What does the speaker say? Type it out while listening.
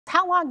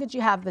How long did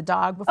you have the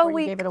dog before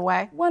you gave it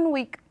away? 1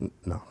 week.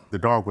 No, the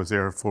dog was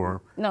there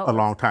for a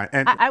long time.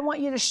 And I want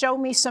you to show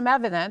me some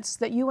evidence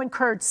that you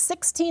incurred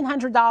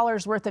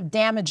 $1,600 worth of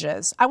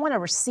damages. I want a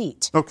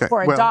receipt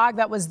for a dog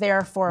that was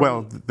there for a week.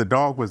 Well, the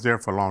dog was there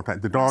for a long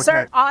time. The dog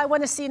Sir, all I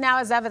want to see now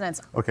is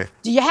evidence. Okay.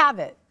 Do you have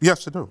it?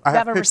 Yes, I do. I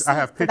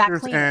have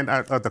pictures and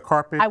the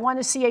carpet. I want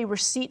to see a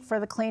receipt for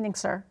the cleaning,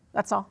 sir.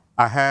 That's all.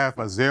 I have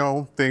a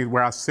Zelle thing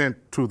where I sent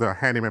to the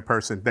handyman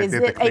person that did the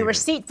cleaning. Is it a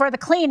receipt for the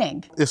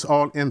cleaning? It's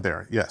all in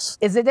there, yes.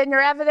 Is it in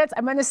your evidence?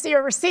 I'm going to see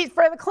a receipt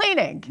for the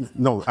cleaning.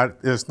 No,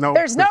 there's no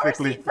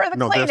receipt for the cleaning.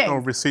 No, there's no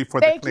receipt for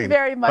the cleaning. Thank you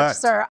very much, sir.